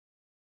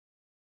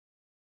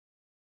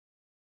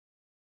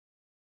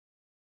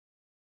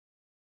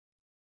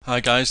Hi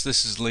guys,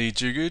 this is Lee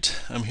Duguid.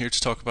 I'm here to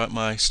talk about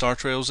my Star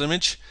Trails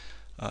image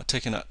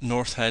taken at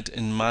North Head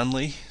in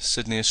Manly,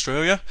 Sydney,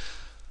 Australia.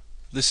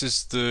 This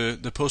is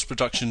the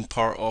post-production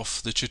part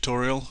of the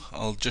tutorial.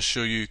 I'll just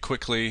show you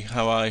quickly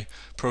how I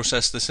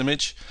process this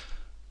image.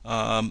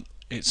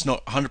 It's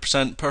not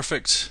 100%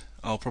 perfect.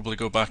 I'll probably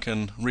go back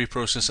and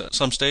reprocess it at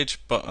some stage,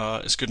 but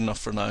it's good enough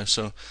for now.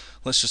 So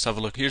let's just have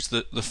a look. Here's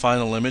the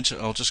final image.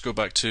 I'll just go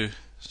back to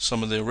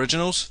some of the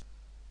originals.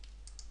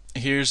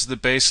 Here's the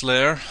base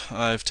layer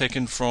I've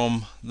taken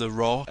from the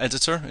raw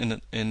editor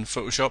in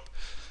Photoshop.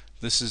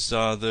 This is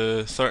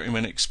the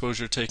 30-minute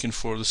exposure taken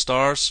for the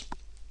stars.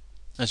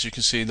 As you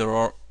can see, there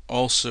are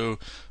also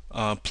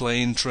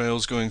plane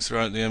trails going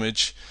throughout the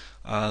image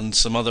and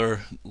some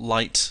other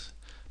light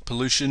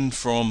pollution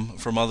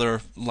from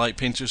other light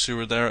painters who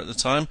were there at the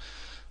time.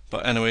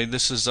 But anyway,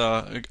 this is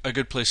a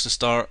good place to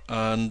start,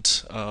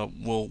 and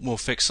we'll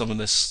fix some of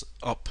this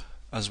up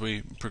as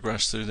we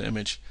progress through the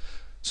image.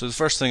 So the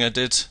first thing I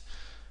did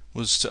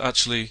was to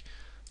actually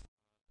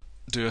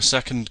do a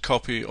second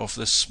copy of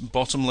this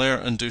bottom layer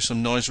and do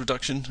some noise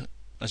reduction.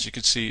 As you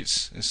can see,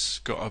 it's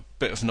got a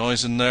bit of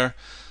noise in there,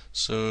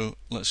 so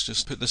let's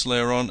just put this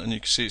layer on, and you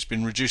can see it's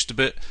been reduced a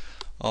bit.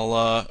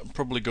 I'll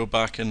probably go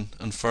back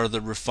and further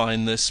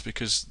refine this,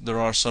 because there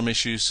are some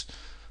issues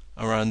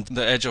around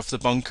the edge of the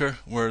bunker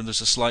where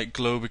there's a slight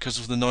glow because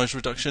of the noise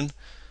reduction.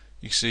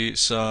 You can see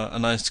it's a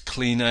nice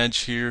clean edge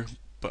here,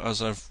 but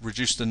as I've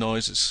reduced the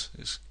noise,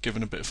 it's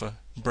given a bit of a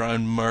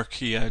brown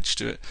murky edge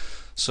to it.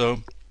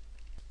 So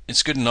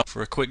it's good enough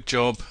for a quick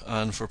job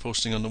and for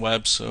posting on the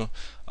web, so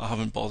I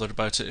haven't bothered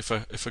about it. If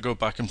I go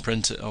back and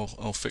print it,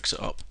 I'll fix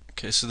it up.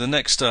 Okay, so the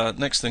next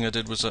thing I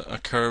did was a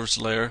curves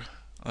layer.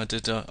 I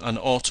did an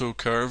auto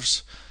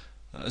curves.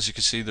 As you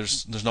can see,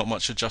 there's not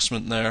much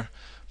adjustment there,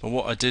 but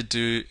what I did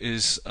do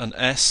is an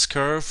S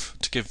curve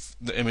to give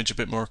the image a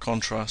bit more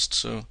contrast.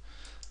 So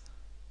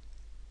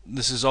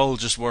this is all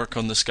just work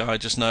on the sky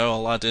just now.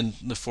 I'll add in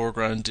the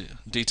foreground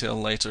detail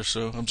later,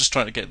 so I'm just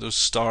trying to get those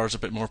stars a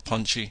bit more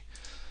punchy.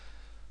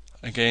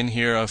 Again,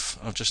 here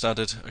I've just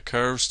added a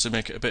curves to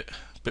make it a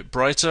bit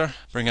brighter,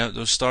 bring out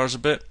those stars a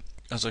bit.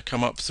 As I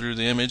come up through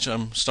the image,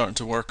 I'm starting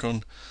to work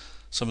on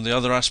some of the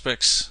other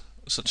aspects,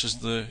 such as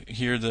the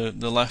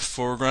left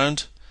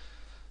foreground.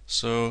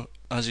 So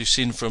as you've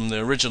seen from the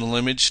original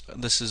image,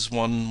 this is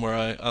one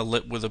where I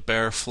lit with a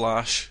bare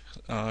flash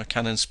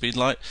Canon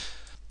Speedlight.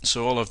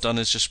 So all I've done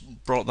is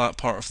just brought that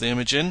part of the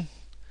image in.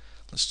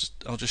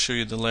 I'll just show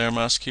you the layer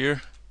mask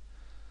here.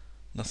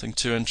 Nothing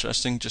too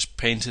interesting, just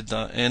painted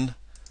that in.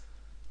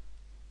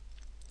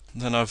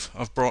 Then I've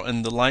brought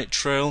in the light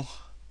trail.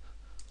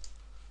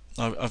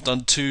 I've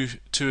done two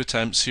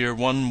attempts here,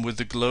 one with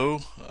the glow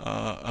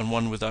and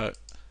one without.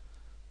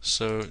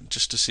 So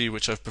just to see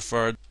which I've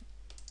preferred.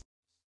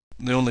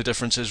 The only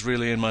difference is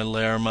really in my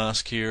layer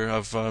mask here.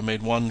 I've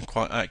made one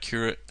quite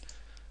accurate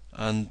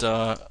and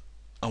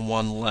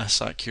one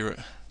less accurate.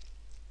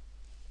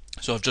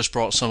 So I've just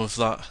brought some of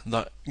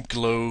that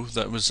glow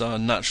that was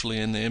naturally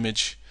in the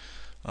image,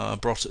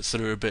 brought it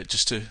through a bit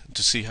just to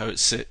see how it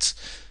sits.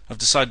 I've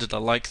decided I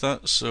like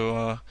that,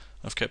 so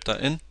I've kept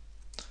that in.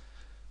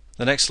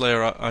 The next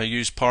layer, I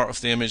use part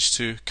of the image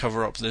to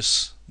cover up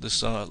this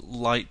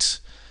light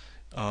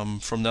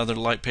from the other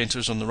light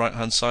painters on the right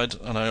hand side,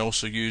 and I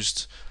also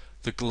used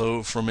the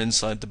glow from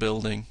inside the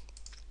building.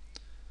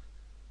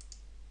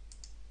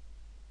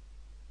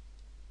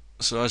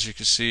 So as you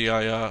can see,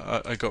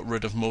 I got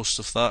rid of most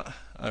of that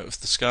out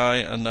of the sky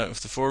and out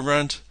of the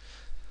foreground.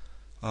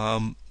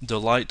 The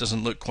light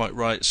doesn't look quite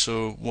right,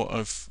 so what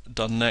I've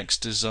done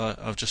next is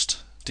I've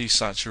just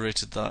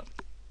desaturated that.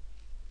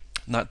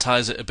 And that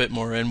ties it a bit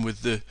more in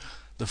with the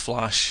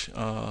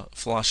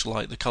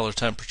flashlight, the color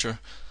temperature.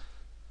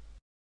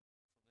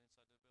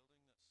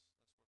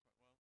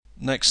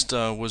 Next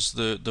was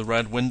the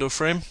red window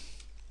frame.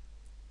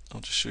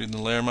 I'll just show you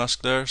the layer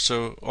mask there.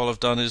 So all I've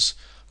done is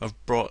I've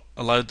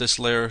allowed this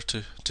layer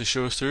to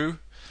show through,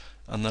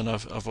 and then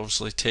I've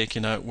obviously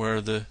taken out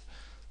where the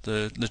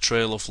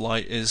trail of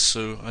light is,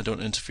 so I don't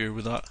interfere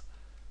with that.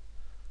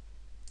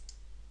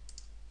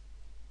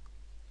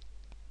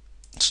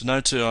 So now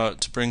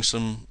to bring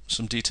some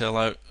detail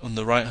out on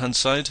the right hand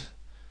side.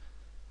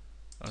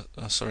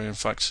 Sorry, in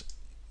fact,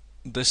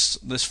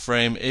 this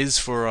frame is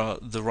for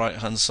the right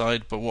hand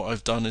side, but what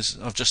I've done is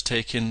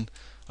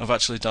I've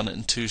actually done it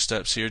in two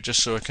steps here,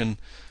 just so I can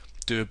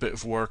do a bit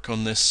of work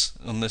on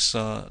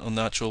the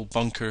actual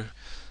bunker.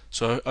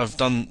 So I've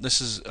done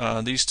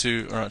these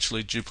two are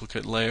actually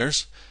duplicate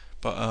layers,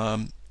 but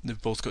they've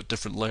both got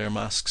different layer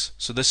masks.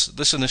 So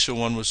this initial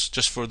one was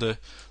just for the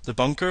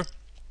bunker.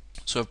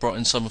 So I've brought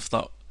in some of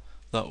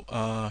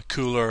that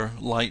cooler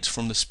light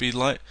from the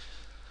speedlight,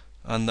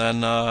 and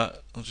then I'll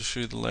just show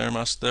you the layer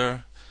mask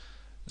there.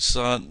 It's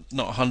not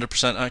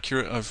 100%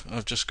 accurate.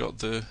 I've just got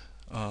the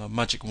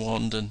magic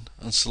wand and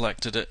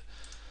selected it.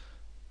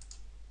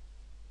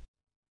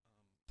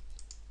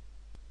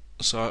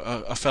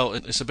 So I felt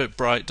it's a bit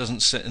bright, doesn't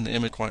sit in the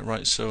image quite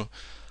right, so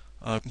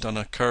I've done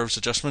a curves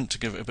adjustment to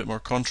give it a bit more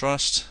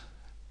contrast,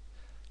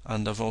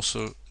 and I've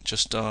also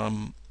just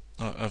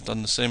I've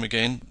done the same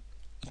again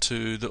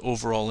to the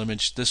overall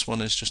image. This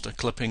one is just a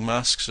clipping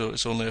mask, so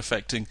it's only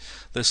affecting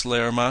this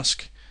layer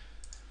mask,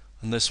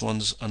 and this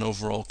one's an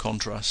overall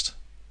contrast.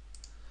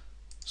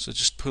 So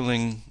just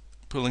pulling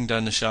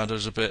down the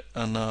shadows a bit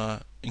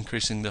and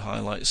increasing the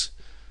highlights.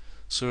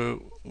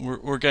 So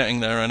we're getting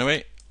there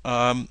anyway.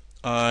 I've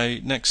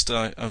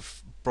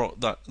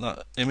brought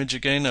that image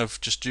again. I've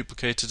just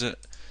duplicated it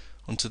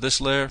onto this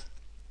layer,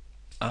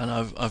 and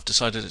I've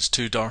decided it's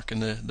too dark in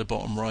the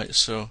bottom right,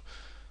 so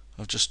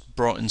I've just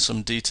brought in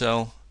some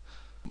detail.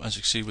 As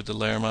you can see with the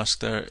layer mask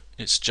there,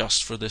 it's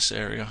just for this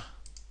area.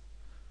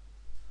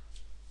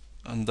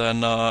 And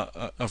then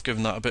I've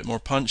given that a bit more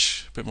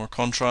punch, a bit more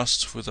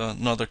contrast with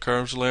another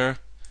curves layer.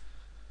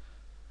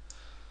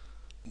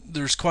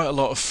 There's quite a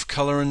lot of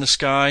colour in the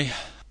sky,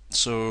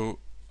 so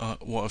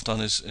what I've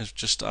done is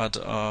just add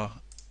a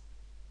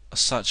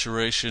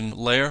saturation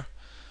layer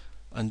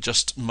and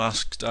just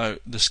masked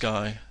out the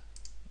sky.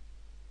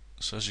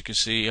 So as you can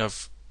see,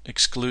 I've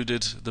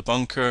excluded the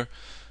bunker,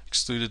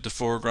 excluded the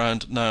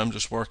foreground. Now I'm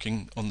just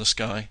working on the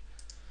sky.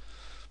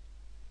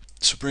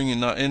 So bringing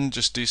that in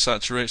just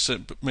desaturates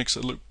it, but makes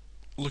it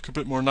look a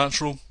bit more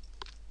natural.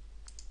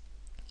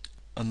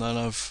 And then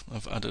I've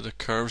added a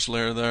curves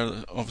layer there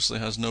that obviously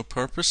has no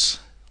purpose.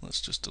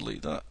 Let's just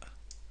delete that.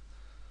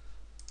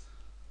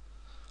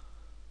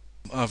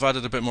 I've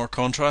added a bit more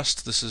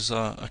contrast. This is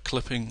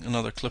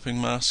another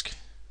clipping mask.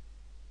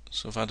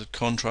 So I've added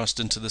contrast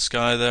into the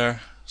sky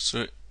there.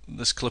 So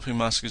this clipping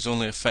mask is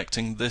only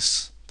affecting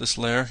this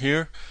layer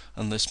here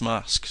and this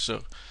mask.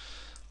 So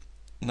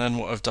and then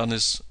what I've done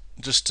is,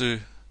 just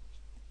to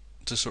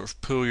sort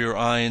of pull your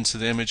eye into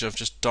the image, I've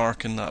just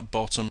darkened that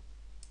bottom.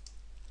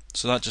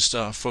 So that just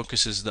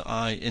focuses the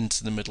eye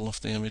into the middle of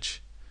the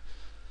image.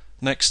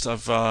 Next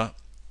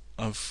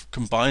I've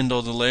combined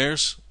all the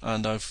layers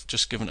and I've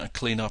just given it a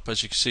clean up.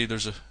 As you can see,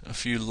 there's a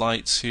few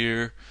lights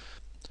here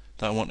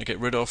that I want to get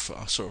rid of,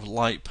 a sort of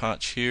light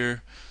patch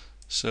here.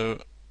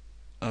 So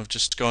I've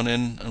just gone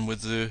in and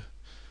with the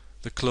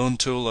clone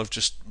tool I've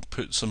just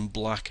put some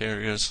black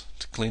areas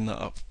to clean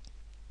that up.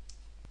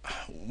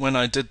 When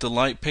I did the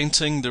light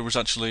painting, there was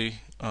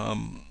actually,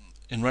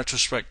 in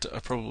retrospect, I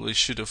probably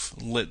should have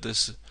lit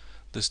this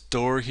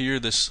door here,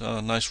 this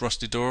nice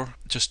rusty door,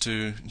 just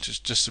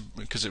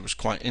because it was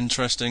quite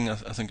interesting. I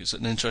think it's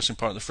an interesting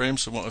part of the frame.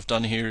 So what I've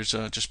done here is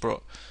just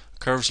brought a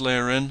curves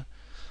layer in,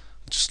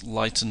 just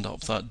lightened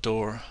up that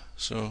door.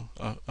 So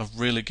I've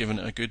really given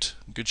it a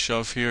good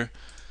shove here.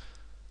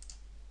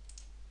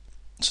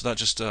 So that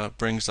just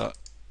brings that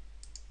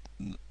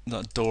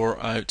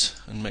door out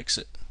and makes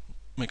it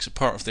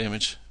part of the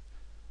image.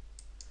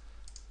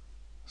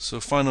 So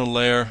final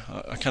layer,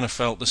 I kind of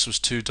felt this was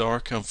too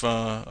dark.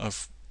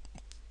 I've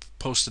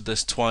posted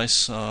this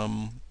twice,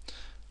 and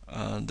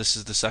this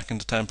is the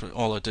second attempt.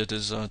 All I did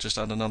is just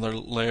add another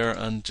layer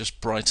and just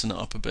brighten it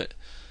up a bit,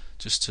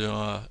 just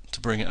to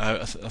bring it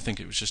out. I think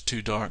it was just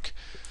too dark.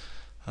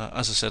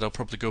 As I said, I'll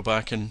probably go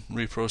back and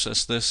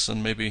reprocess this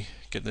and maybe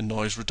get the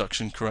noise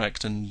reduction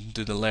correct and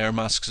do the layer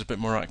masks a bit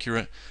more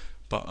accurate.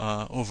 But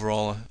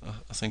overall,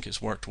 I think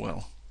it's worked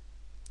well.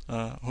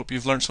 Hope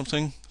you've learned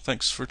something.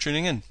 Thanks for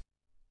tuning in.